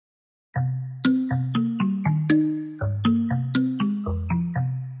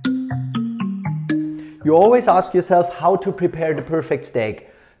You always ask yourself how to prepare the perfect steak.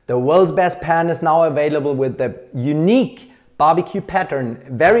 The world's best pan is now available with the unique barbecue pattern.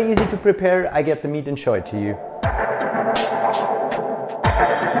 Very easy to prepare. I get the meat and show it to you.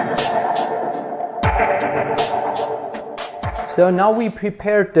 So now we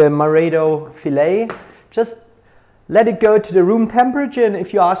prepared the Maredo filet. Just let it go to the room temperature, and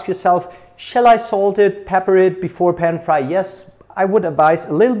if you ask yourself, shall I salt it, pepper it before pan fry? Yes, I would advise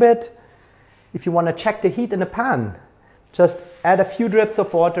a little bit. If you want to check the heat in the pan, just add a few drips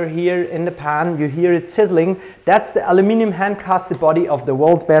of water here in the pan. You hear it sizzling. That's the aluminum hand-casted body of the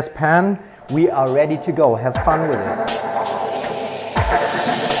world's best pan. We are ready to go. Have fun with it.